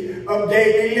activities of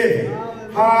daily living.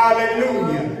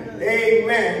 Hallelujah.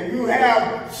 Amen. You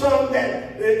have some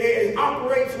that it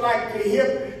operates like the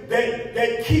hip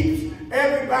that keeps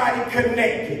everybody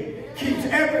connected, keeps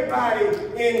everybody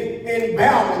in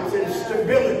balance and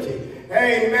stability.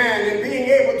 Amen. And being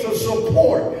able to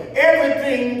support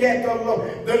everything that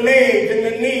the legs and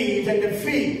the knees and the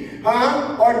feet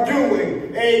are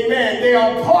doing. Amen. They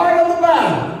are part of the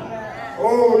body.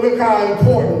 Oh, look how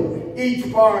important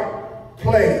each part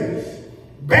plays.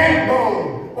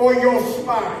 Backbone or your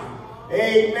spine.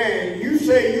 Amen. You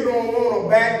say you don't want a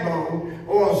backbone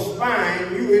or a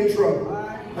spine, you in trouble.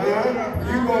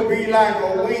 You're going to be like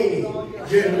a weenie,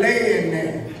 just laying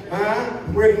there.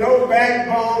 With no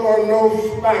backbone or no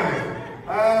spine.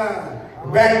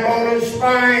 Backbone and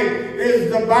spine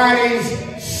is the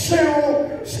body's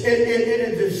central, it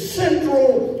is the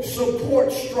central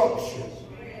support structure.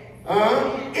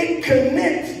 It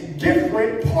connects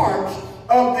different parts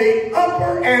of the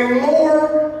upper and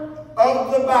lower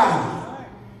of the body.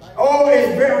 Oh,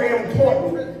 it's very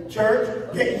important,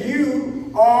 church, that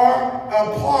you are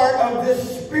a part of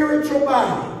this spiritual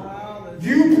body.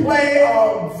 You play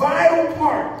a vital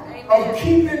part of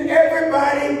keeping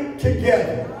everybody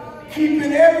together,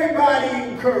 keeping everybody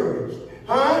encouraged,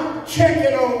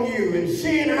 checking on you and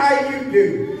seeing how you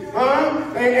do.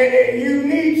 And you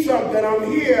need something,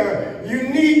 I'm here. You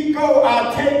need go,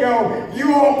 I'll take you.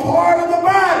 You are part of the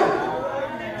body.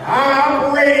 I'm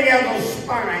operating as a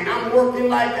spine. I'm working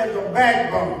like as a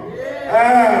backbone.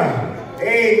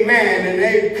 Amen. And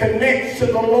it connects to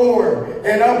the lower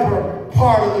and upper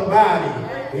part of the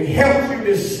body. It helps you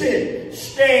to sit,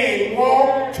 stand,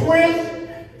 walk, twist,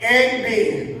 and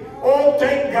bend. Oh,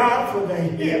 thank God for the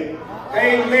hip.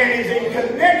 Amen. It's in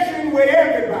connection with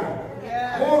everybody.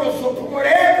 Want to support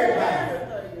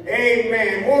everybody.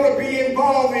 Amen. Want to be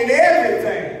involved in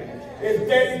everything. It's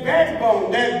that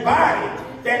backbone, that body,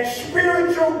 that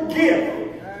spiritual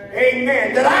gift.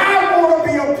 Amen. That I want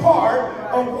to be a part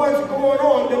of what's going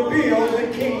on to build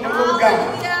the kingdom of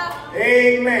God.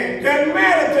 Amen. Doesn't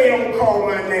matter if they don't call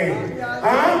my name.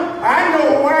 I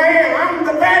know who I am. I'm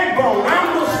the backbone.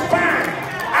 I'm the spine.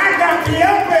 I got the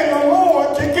upper and the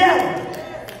lower together.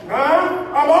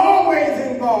 I'm always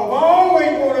involved. I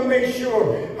always want to make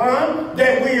sure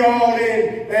that we all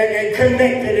in and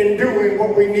connected and doing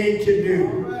what we need to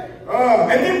do.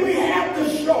 And then we have the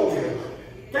shoulders.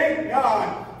 Thank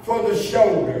God for the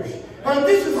shoulders.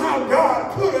 This is how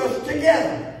God put us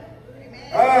together.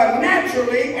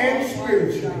 Naturally and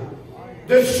spiritually.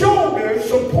 The shoulders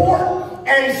support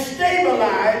and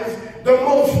stabilize the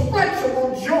most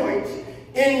flexible joints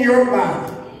in your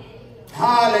body.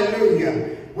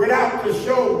 Hallelujah. Without the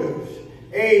shoulders,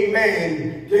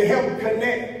 amen, to help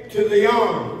connect to the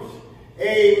arms,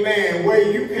 amen,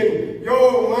 where you can,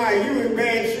 you in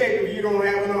bad shape if you don't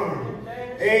have an arm.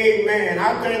 Amen.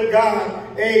 I thank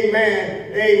God,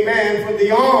 amen, for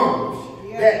the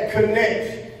arms that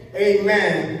connects,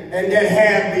 amen, and that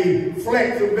have the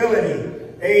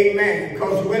flexibility, amen,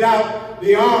 because without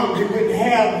the arms, you wouldn't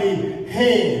have the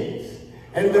hands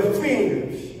and the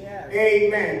fingers,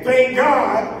 amen. Thank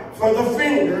God for the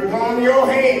fingers on your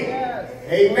hand.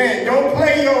 Amen. Don't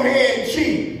play your hand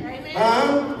cheap.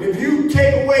 If you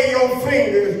take away your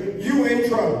fingers, you in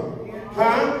trouble.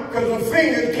 Because the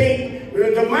fingers can't,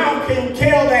 the mouth can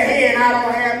tell the hand, I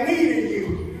don't have need of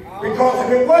you. Because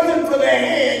if it wasn't for the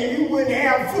hand, you wouldn't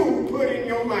have food put in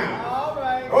your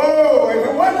mouth. Oh, if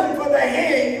it wasn't for the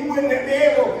hand, you wouldn't be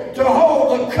able to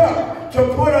hold the cup to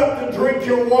put up to drink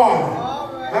your water.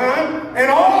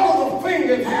 And all of the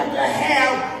fingers have to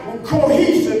have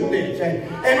cohesiveness.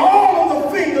 And all of the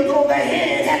fingers on the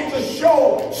hand have to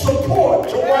show support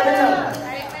to one another.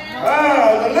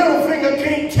 The little finger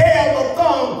can't tell the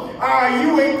thumb,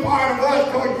 you ain't part of us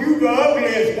because you the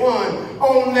ugliest one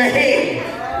on the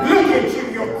hand. Look at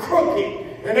you, you're crooked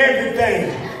and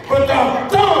everything. But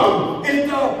the thumb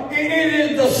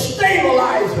is the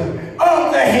stabilizer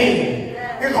of the hand.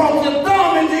 Because the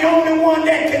thumb is the only one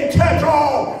that can touch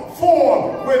all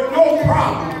four with no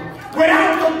problem.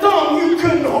 Without the thumb, you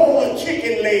couldn't hold a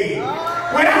chicken leg.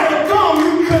 Without a thumb,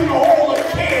 you couldn't hold a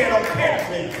can of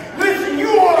Pepsi. Listen, you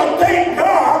ought to thank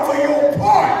God for your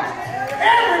part.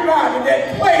 Everybody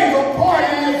that plays a part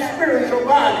in the spiritual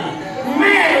body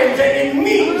matters and it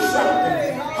means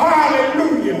something.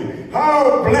 Hallelujah.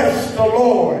 Oh, bless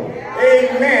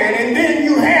Amen. And then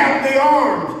you have the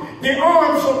arms. The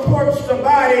arm supports the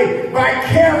body by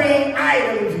carrying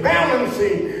items,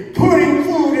 balancing, putting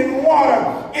food and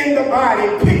water in the body,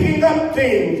 picking up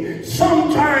things.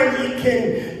 Sometimes it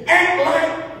can act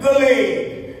like the leg.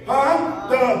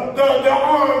 The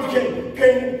arms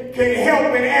can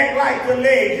help and act like the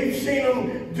legs. You've seen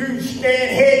them do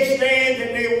headstands,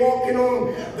 and they're walking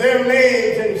on their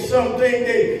legs and something.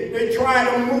 They try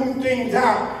to move things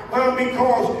out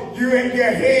because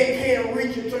your head can't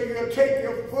reach it, so you'll take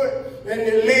your foot and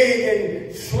the leg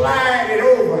and slide it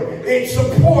over. It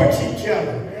supports each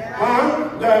other.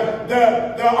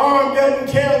 The arm doesn't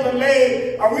tell the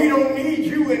leg, we don't need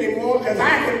you anymore because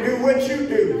I can do what you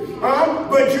do.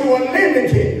 But you are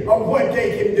limited of what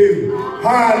they can do.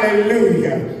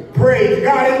 Hallelujah. Praise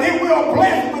God. And then we are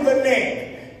blessed with the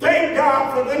neck. Thank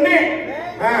God for the neck.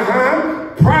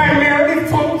 Primary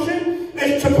function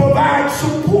is to provide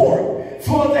support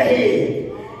for the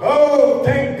head. Oh,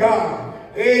 thank God.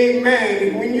 Amen.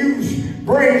 And when you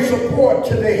bring support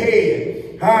to the head,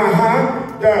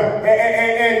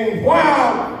 and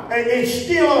while it's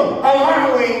still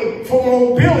allowing for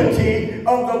mobility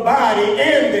of the body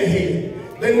and the head,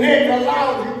 the neck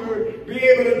allows you to be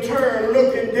able to turn,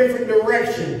 look in different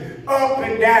directions, up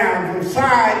and down, from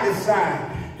side to side.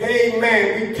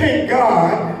 Amen. We thank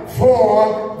God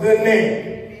for the neck.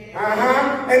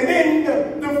 And then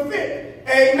the fifth,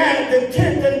 amen, the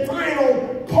 10th and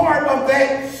final part of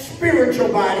that spiritual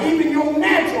body, even your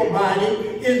natural body,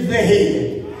 is the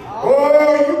head.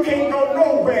 Oh, you can't go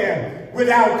nowhere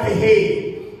without the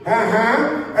head.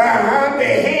 The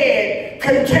head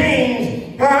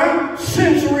contains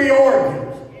sensory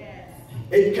organs.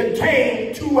 It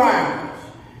contains 2 eyes,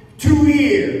 2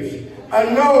 ears, a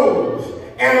nose,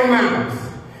 and a mouth.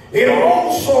 It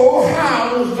also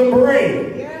houses the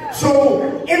brain. So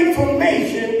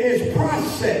information is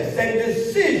processed and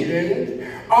decisions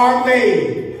are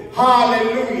made.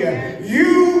 Hallelujah.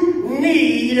 You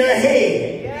need a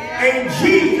head. And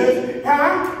Jesus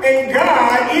and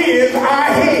God is our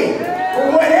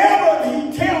head. Whatever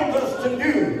he tells us to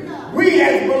do, we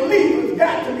as believers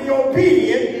got to be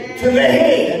obedient to the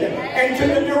head and to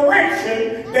the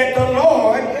direction that the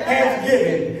Lord has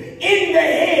given. In the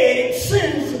head, it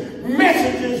sends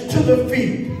messages to the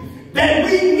feet that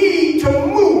we need to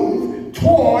move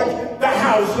towards the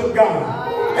house of God.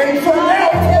 And so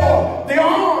therefore, the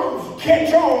arms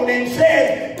catch on and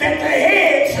says that the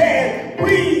head says,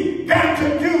 we got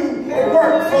to do the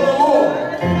work for the Lord.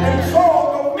 And so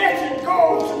the message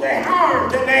goes to the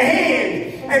arms and the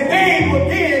hands, and they will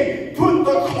then put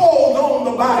the clothes on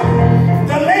the body.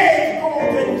 The leg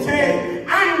goes and says,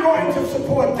 I'm going to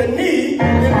support the knee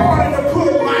in order to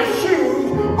put my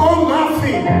shoes on my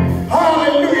feet.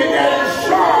 Hallelujah. That is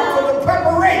sharp for the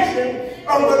preparation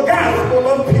of the gospel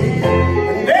of peace.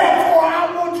 And therefore, I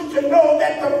want you to know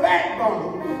that the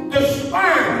backbone, the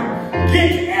spine,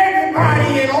 gets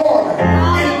everybody in order.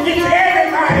 It gets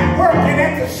everybody working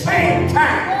at the same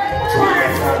time,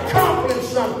 trying to accomplish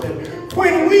something.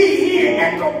 When we here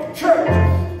at the church,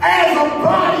 as a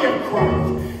body of Christ,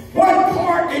 what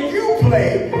part did you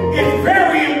play is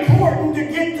very important to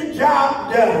get the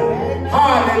job done.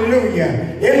 Hallelujah.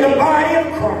 In the body of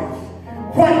Christ,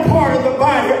 what part of the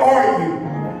body are you?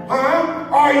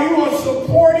 Are you a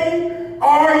supporting?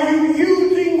 Are you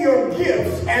using your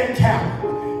gifts and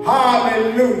talent?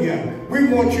 Hallelujah. We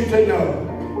want you to know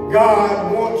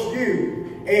God wants you,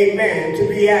 amen, to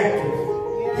be active.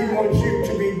 He wants you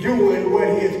to be doing what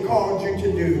he has called you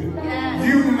to do.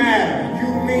 You matter.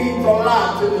 You mean a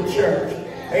lot to the church.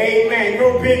 Amen.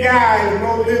 No big eyes,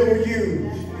 no little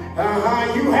U's.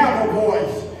 You have a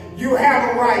voice. You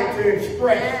have a right to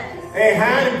express.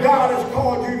 If God has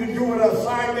called you to do an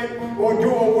assignment or do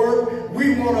a work,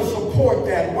 we want to support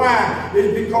that. Why?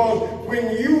 It's because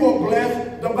when you are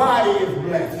blessed, the body is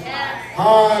blessed.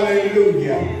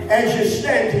 Hallelujah. As you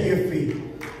stand to your feet.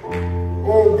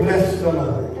 Oh, bless the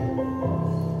Lord.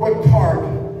 What part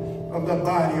of the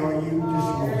body are you this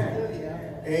morning?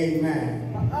 Amen.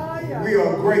 We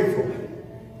are grateful.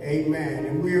 Amen.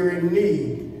 And we are in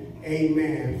need.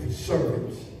 Amen. For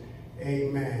servants.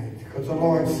 Amen. Because the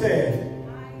Lord said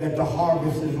that the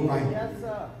harvest is ripe,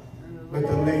 but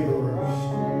the laborers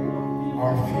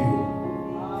are few.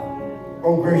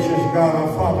 Oh, gracious God, our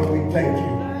Father, we thank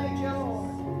you.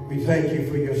 We thank you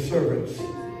for your servants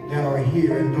that are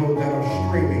here and those that are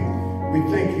streaming. We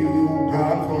thank you, oh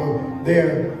God, for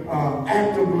their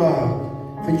act of love.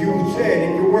 For you said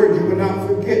in your word you will not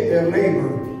forget their labor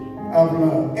of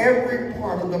love. Every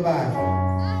part of the body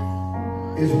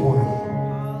is one.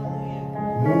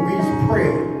 When we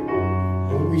pray,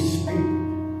 when we speak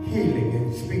healing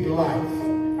and speak life,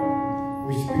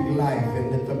 We speak life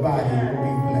and that the body will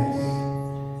be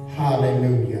blessed.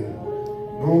 Hallelujah.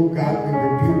 Oh God, we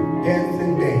rebuke death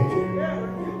and danger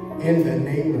in the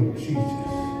name of Jesus.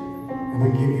 And we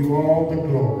give you all the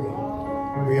glory.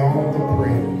 We all the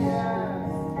praise.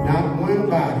 Not one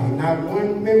body, not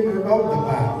one member of the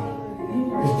body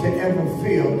is to ever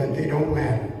feel that they don't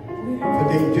matter. For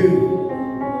they do,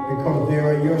 because they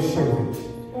are your servants.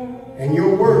 And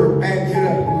your word backs it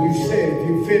up. And you said, if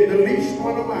you offend the least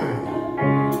one of mine,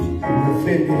 you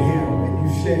offended him. And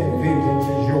you said, vengeance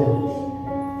is yours.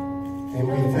 And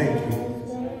we thank you.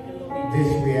 This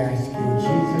we ask in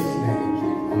Jesus'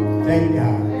 name. Thank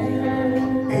God.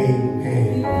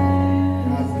 Amen.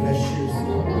 God bless you.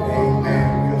 Amen.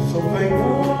 We are so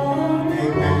thankful.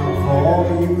 Amen. For all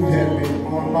of you that have been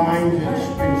online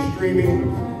and been streaming.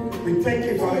 We thank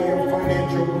you for your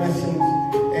financial blessings.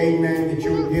 Amen. That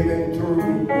you're given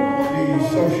through the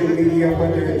social media,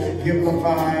 whether it's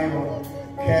Givelify or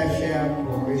Cash App,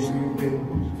 or if you've been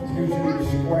using the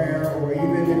Square, or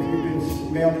even if you've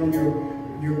been mailing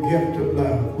your gift of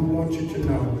love. We want you to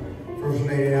know, First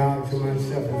Lady Alex and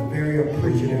myself is very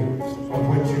appreciative of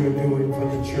what you're doing for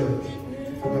the church,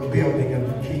 for the building of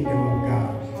the kingdom of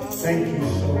God. Thank you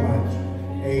so much.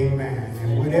 Amen.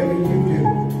 And whatever you do,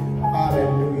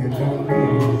 hallelujah.